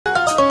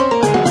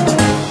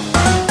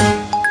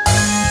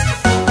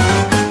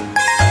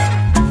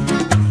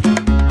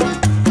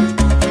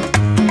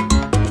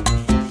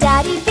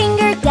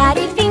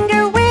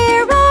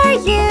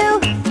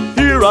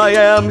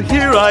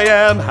I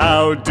am,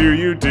 how do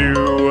you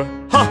do?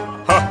 Ha,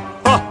 ha,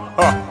 ha,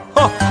 ha,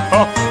 ha,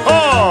 ha,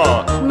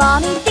 ha!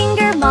 Mommy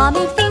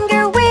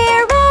finger,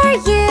 where are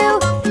you?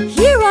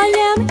 Here I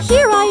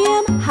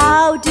am,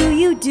 how do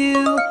you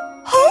do?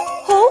 Ho,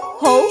 ho,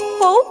 ho,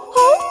 ho,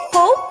 ho,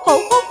 ho, ho,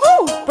 ho,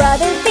 ho!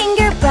 Brother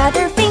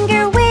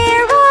finger,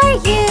 where are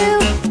you?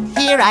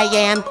 Here I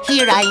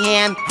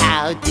am,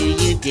 how do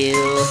you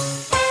do?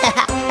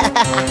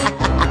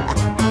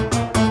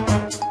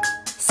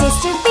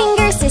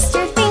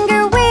 Sister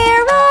finger,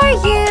 where are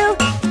you?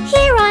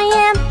 Here I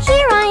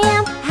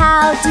am,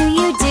 how do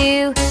you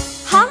do?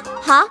 Ha,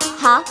 ha,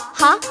 ha,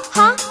 ha,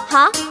 ha,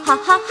 ha, ha,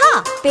 ha,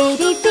 ha!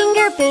 Baby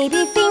finger,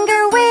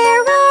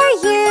 where are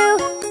you?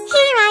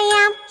 Here I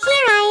am,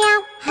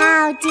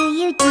 how do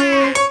you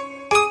do?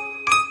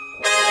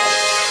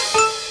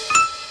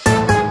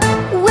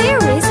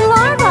 Where is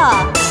Larva?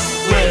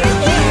 We're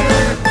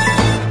here!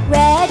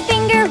 Red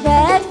finger,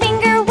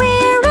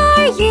 where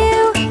are you?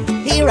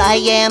 Here I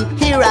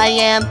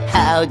am,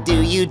 how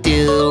do you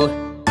do?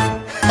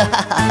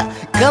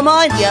 Come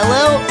on,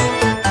 Yellow!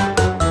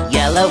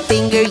 Yellow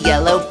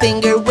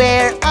finger,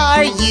 where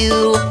are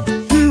you?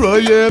 Here I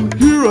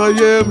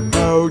am,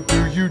 how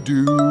do you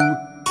do?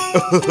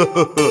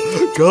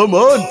 Come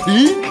on,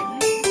 Pink!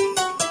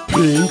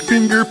 Pink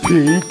finger,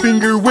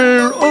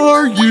 where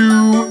are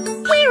you?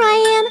 Here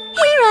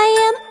I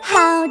am,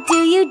 how do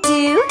you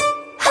do?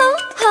 Ho,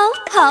 ho,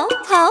 ho,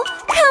 ho,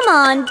 come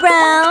on,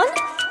 Brown!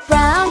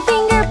 Brown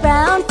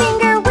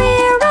finger,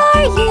 where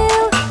are you?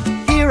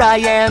 Here I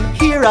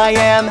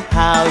am,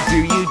 how do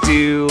you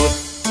do?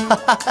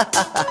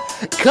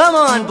 Come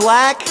on,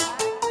 Black!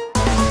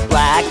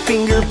 Black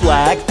finger,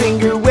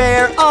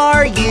 where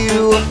are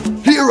you?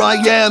 Here I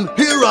am!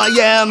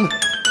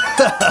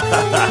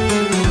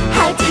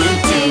 How do you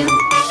do?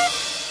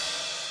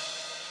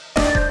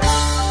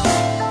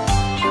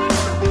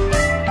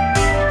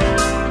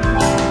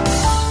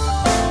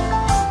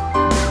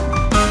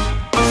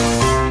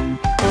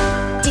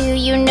 Do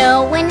you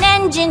know an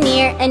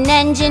engineer?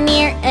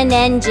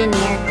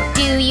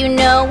 Do you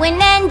know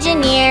an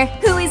engineer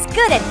who is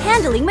good at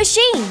handling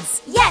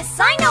machines? Yes,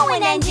 I know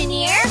an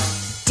engineer.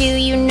 Do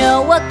you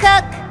know a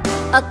cook?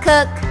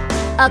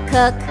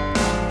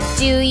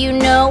 Do you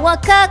know a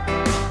cook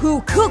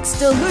who cooks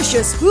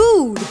delicious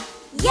food?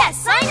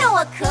 Yes, I know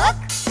a cook.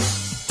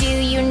 Do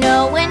you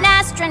know an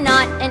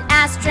astronaut?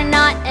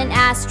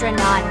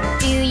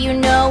 Do you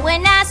know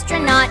an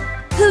astronaut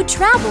who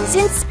travels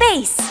in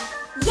space?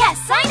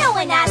 Yes, I know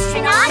an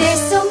astronaut.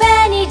 There's so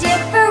many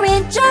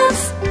different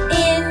jobs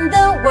in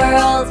the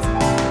world.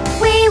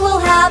 We will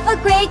have a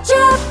great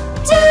job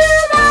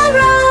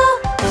tomorrow.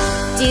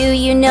 Do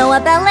you know a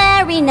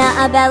ballerina?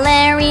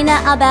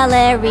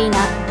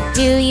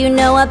 Do you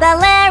know a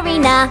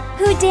ballerina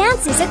who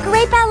dances a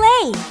great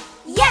ballet?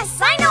 Yes,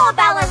 I know a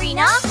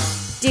ballerina.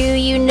 Do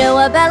you know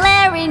a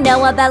ballerino?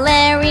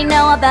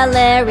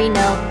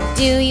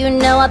 Do you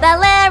know a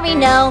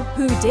ballerino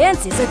who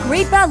dances a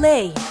great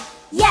ballet?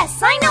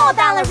 Yes, I know a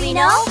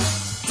ballerino.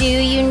 Do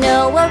you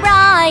know a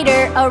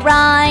rider?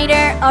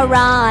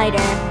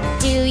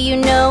 Do you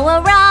know a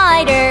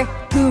rider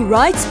who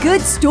writes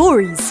good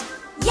stories?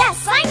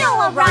 Yes, I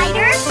know a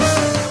rider.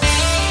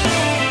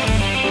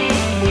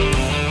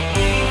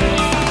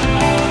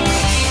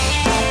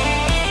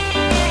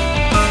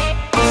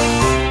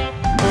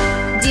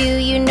 Do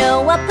you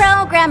know a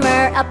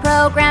programmer?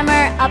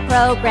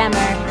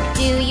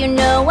 Do you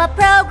know a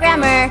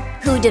programmer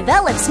who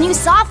develops new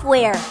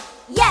software?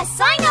 Yes,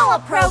 I know a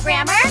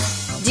programmer.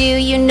 Do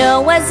you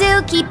know a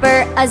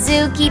zookeeper?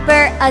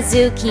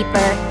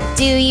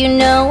 Do you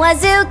know a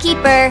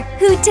zookeeper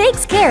who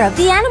takes care of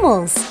the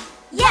animals?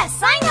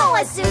 Yes, I know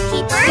a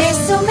zookeeper. There's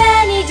so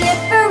many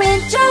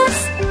different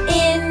jobs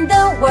in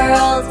the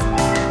world.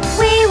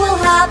 We will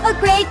have a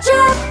great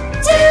job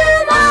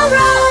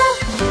tomorrow.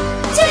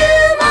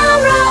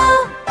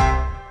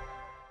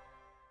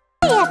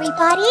 Hey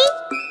everybody,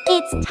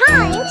 it's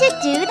time to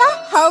do the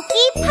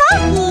hokey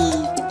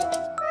pokey.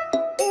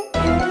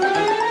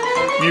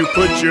 You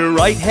put your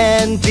right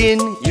hand in,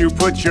 you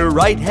put your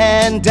right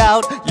hand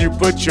out, you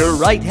put your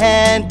right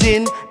hand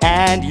in,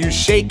 and you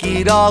shake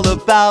it all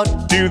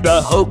about. Do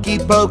the hokey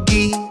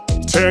pokey,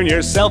 turn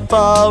yourself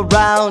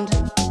around.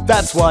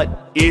 That's what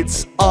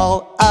it's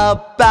all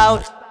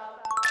about.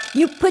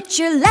 You put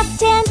your left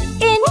hand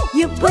in,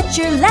 you put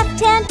your left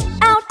hand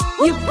out,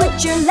 you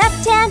put your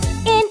left hand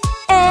in,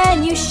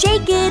 and you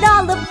shake it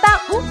all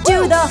about.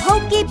 Do the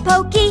hokey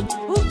pokey,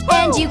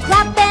 and you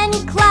clap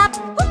and clap.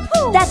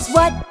 That's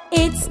what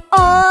it's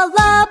all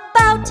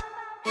about.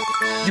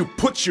 You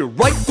put your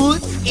right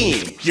foot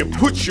in, you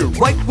put your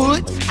right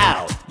foot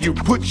out, you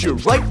put your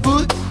right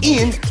foot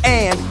in,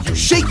 and you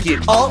shake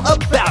it all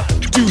about.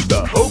 Do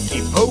the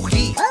hokey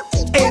pokey,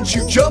 and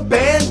you jump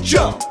and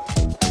jump.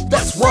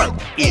 That's what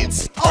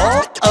it's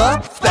all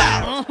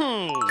about.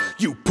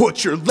 You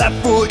put your left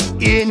foot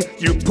in,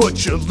 you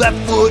put your left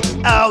foot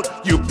out,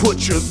 you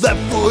put your left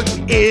foot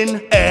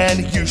in,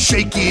 and you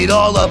shake it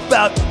all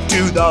about.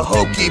 Do the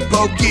hokey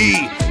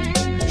pokey,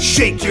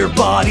 shake your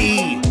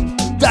body.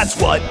 That's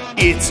what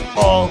it's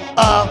all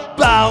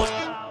about.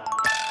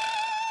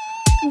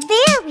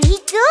 Very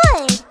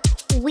good!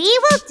 We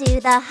will do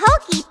the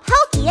hokey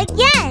pokey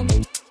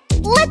again.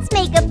 Let's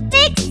make a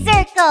big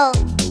circle.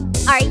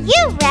 Are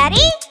you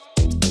ready?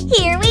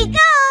 Here we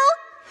go!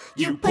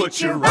 You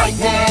put your right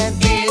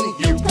hand in,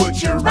 you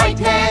put your right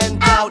hand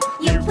out,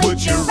 you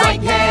put your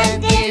right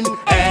hand in,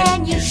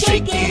 and you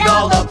shake it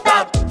all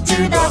about.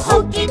 Do the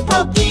hokey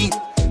pokey,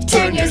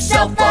 turn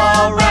yourself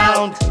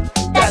around.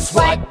 That's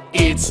what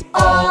it's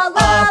all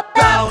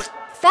about.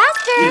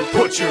 Faster! You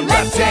put your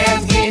left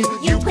hand in,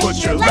 you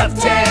put your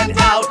left hand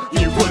out,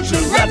 you put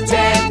your left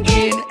hand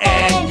in,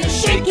 and you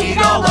shake it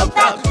all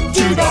about.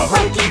 Do the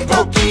hokey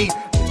pokey,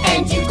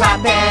 and you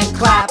clap and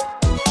clap.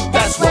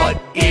 That's what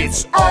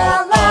it's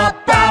all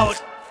about.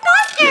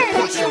 Faster! You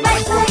put your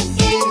right foot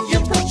in, you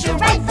put your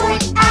right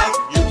foot out,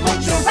 you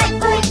put your right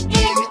foot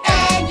in,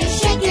 and you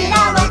shake it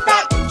all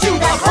about. Do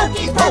the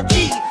hokey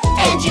pokey,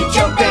 and you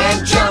jump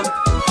and jump.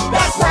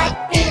 That's what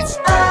it's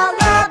all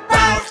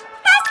about.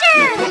 Faster!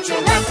 You put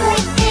your left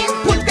foot in,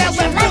 put that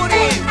left foot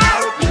in,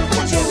 out. You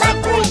put your left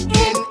foot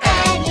in,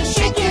 and you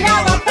shake it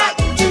all about.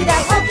 Do the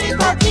hokey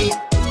pokey,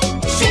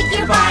 shake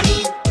your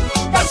body.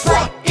 That's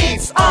what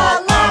it's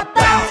all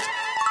about.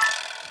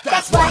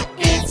 That's what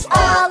it's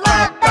all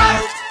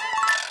about.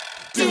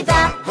 Do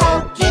the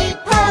hokey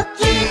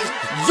pokey.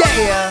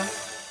 Yeah!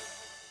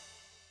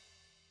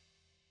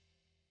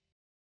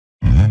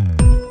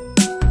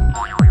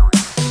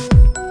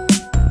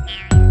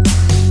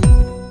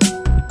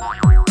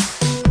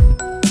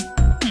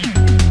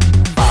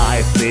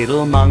 5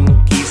 little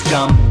monkeys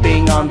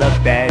jumping on the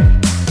bed.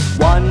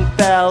 One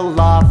fell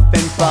off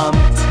and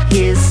bumped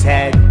his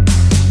head.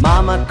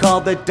 Mama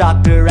called the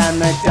doctor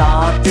and the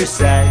doctor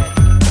said,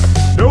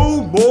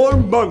 "No more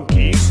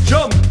monkeys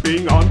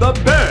jumping on the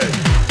bed."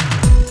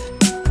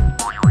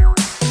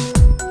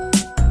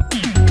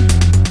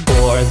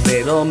 4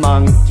 little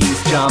monkeys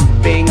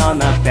jumping on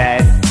the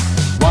bed.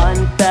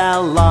 One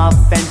fell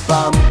off and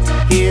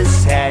bumped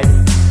his head.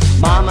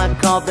 Mama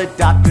called the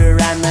doctor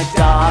and the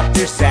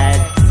doctor said,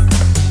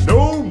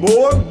 "No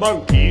more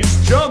monkeys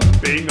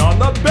jumping on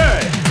the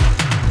bed."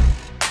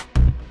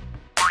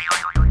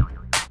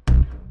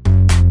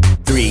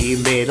 3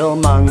 little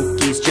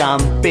monkeys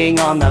jumping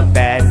on the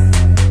bed.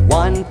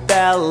 One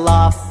fell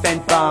off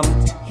and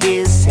bumped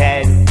his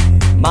head.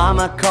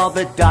 Mama called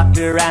the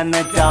doctor and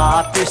the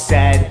doctor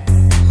said,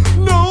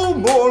 "No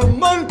more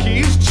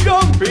monkeys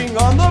jumping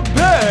on the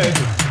bed."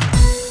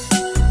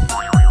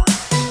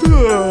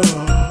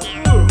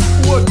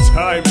 What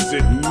time is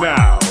it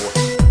now?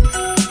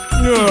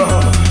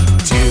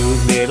 2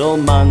 little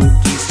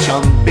monkeys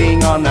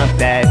jumping on the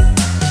bed.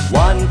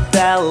 One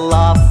fell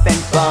off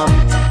and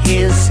bumped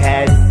his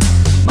head.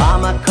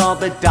 Mama called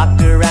the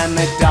doctor and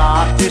the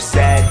doctor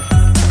said,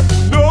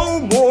 "No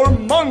more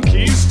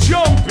monkeys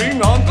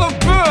jumping on the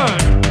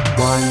bed."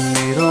 1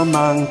 little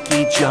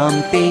monkey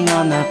jumping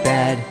on the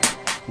bed.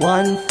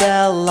 One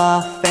fell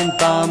off and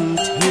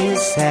bumped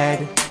his head.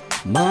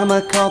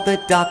 Mama called the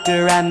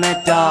doctor and the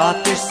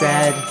doctor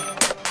said,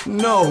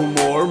 "No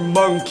more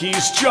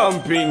monkeys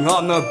jumping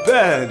on the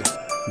bed."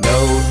 No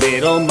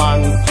little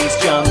monkeys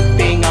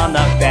jumping on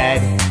the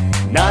bed.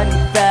 None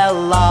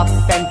fell off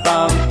and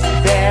bumped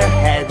their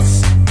heads.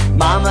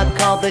 Mama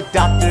called the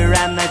doctor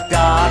and the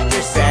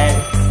doctor said,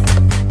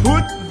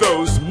 "Put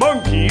those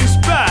monkeys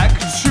back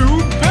to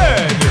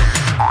bed."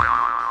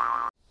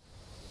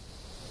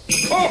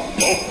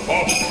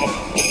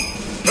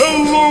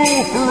 Hello,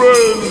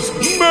 friends!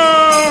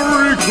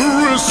 Merry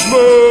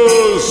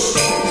Christmas!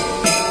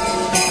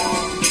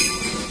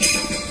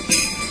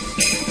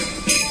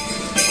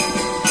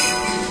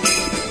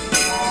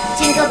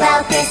 Jingle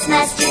bell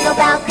Christmas, jingle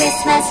bell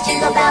Christmas,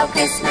 jingle bell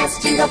Christmas,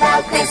 jingle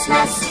bell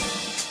Christmas.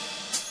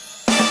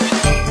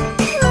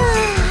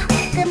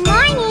 Good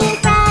morning,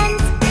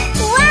 friends.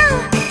 Wow,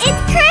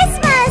 it's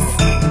Christmas!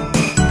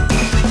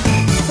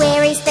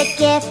 Where is the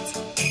gift?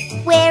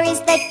 Where is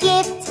the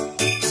gift?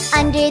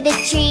 Under the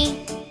tree,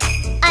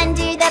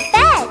 under the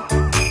bed.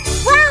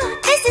 Wow,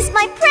 this is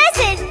my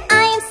present.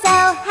 I am so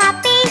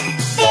happy.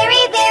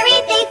 Very, very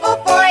thankful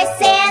for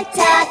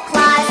Santa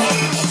Claus.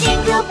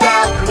 Jingle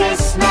bell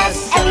Christmas,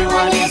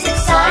 everyone is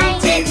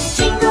excited.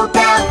 Jingle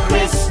bell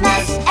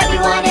Christmas,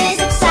 everyone is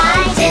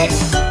excited.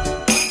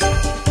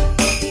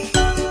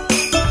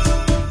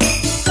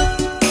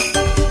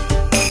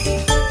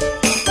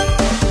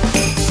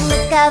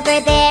 Look over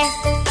there,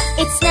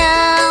 it's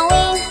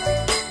snowing.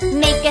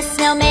 Make a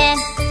snowman,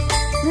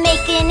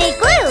 make an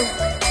igloo.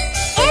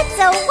 It's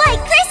a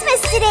white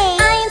Christmas today.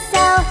 I am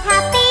so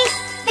happy.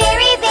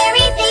 Very,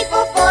 very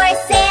thankful for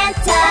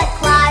Santa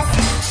Claus.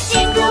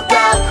 Jingle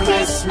bell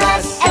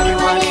Christmas,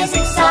 everyone is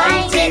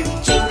excited.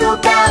 Jingle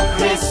bell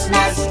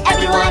Christmas,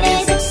 everyone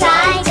is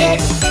excited.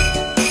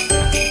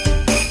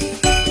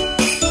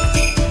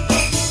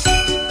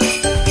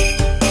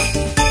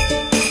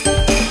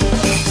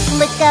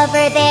 Look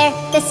over there,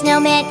 the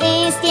snowman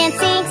is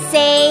dancing.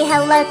 Say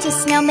hello to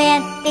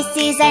snowman, this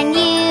is our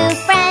new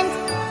friend.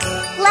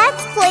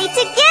 Let's play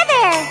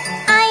together.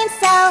 I am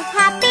so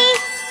happy.